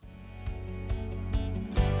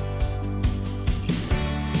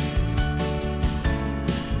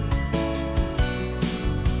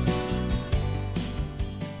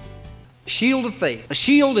Shield of faith. A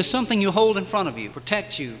shield is something you hold in front of you,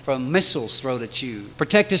 protect you from missiles thrown at you,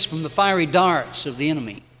 protect us from the fiery darts of the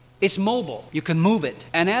enemy. It's mobile. You can move it.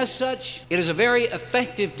 And as such, it is a very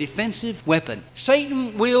effective defensive weapon.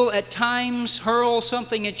 Satan will at times hurl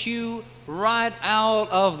something at you right out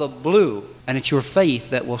of the blue, and it's your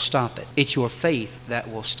faith that will stop it. It's your faith that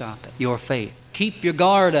will stop it. Your faith. Keep your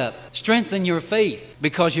guard up. Strengthen your faith,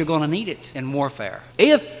 because you're going to need it in warfare.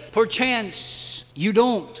 If perchance you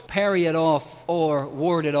don't parry it off or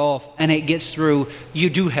ward it off and it gets through, you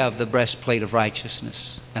do have the breastplate of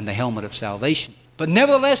righteousness and the helmet of salvation. But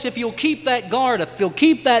nevertheless, if you'll keep that guard up, if you'll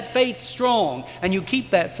keep that faith strong, and you keep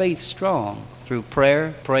that faith strong through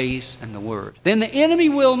prayer, praise, and the Word, then the enemy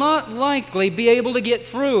will not likely be able to get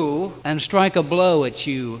through and strike a blow at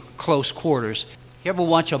you close quarters. You ever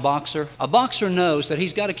watch a boxer? A boxer knows that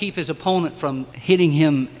he's got to keep his opponent from hitting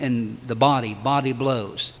him in the body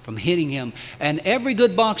blows, from hitting him. And every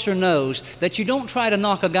good boxer knows that you don't try to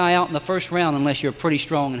knock a guy out in the first round unless you're pretty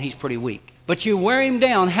strong and he's pretty weak. But you wear him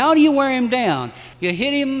down. How do you wear him down? You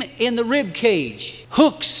hit him in the rib cage.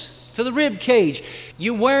 Hooks to the rib cage.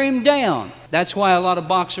 You wear him down. That's why a lot of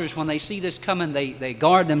boxers, when they see this coming, they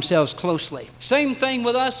guard themselves closely. Same thing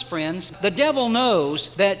with us, friends. The devil knows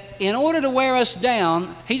that in order to wear us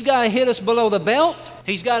down, he's got to hit us below the belt.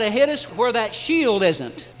 He's got to hit us where that shield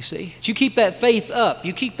isn't, you see. But you keep that faith up.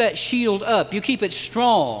 You keep that shield up. You keep it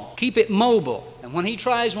strong. Keep it mobile. And when he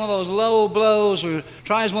tries one of those low blows or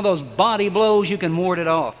tries one of those body blows, you can ward it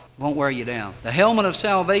off. It won't wear you down. The helmet of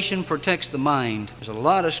salvation protects the mind. There's a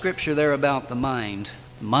lot of scripture there about the mind.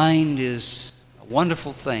 The mind is a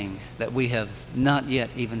wonderful thing that we have not yet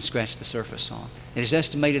even scratched the surface on. It is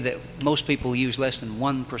estimated that most people use less than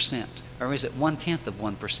 1%, or is it 1/10 of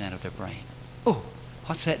 1% of their brain? Oh,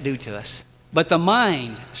 what's that do to us? But the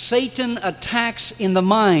mind, Satan attacks in the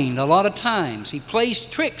mind a lot of times. He plays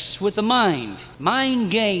tricks with the mind.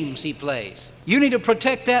 Mind games he plays. You need to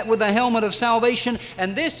protect that with the helmet of salvation,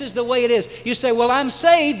 and this is the way it is. You say, well, I'm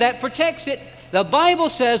saved. That protects it. The Bible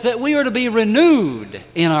says that we are to be renewed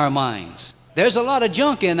in our minds. There's a lot of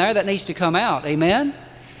junk in there that needs to come out. Amen?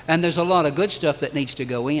 And there's a lot of good stuff that needs to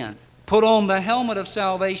go in. Put on the helmet of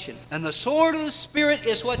salvation. And the sword of the Spirit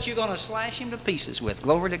is what you're going to slash him to pieces with.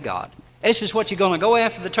 Glory to God. This is what you're going to go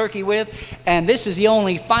after the turkey with, and this is the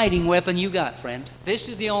only fighting weapon you got, friend. This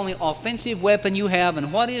is the only offensive weapon you have,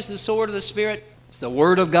 and what is the sword of the Spirit? It's the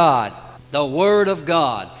Word of God. The Word of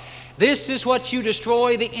God. This is what you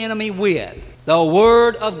destroy the enemy with. The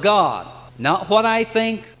Word of God. Not what I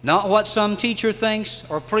think, not what some teacher thinks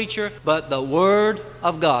or preacher, but the Word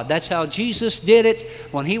of God. That's how Jesus did it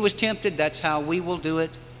when he was tempted. That's how we will do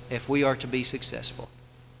it if we are to be successful.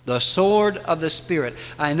 The sword of the Spirit.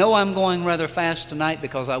 I know I'm going rather fast tonight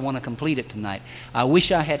because I want to complete it tonight. I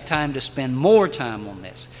wish I had time to spend more time on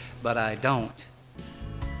this, but I don't.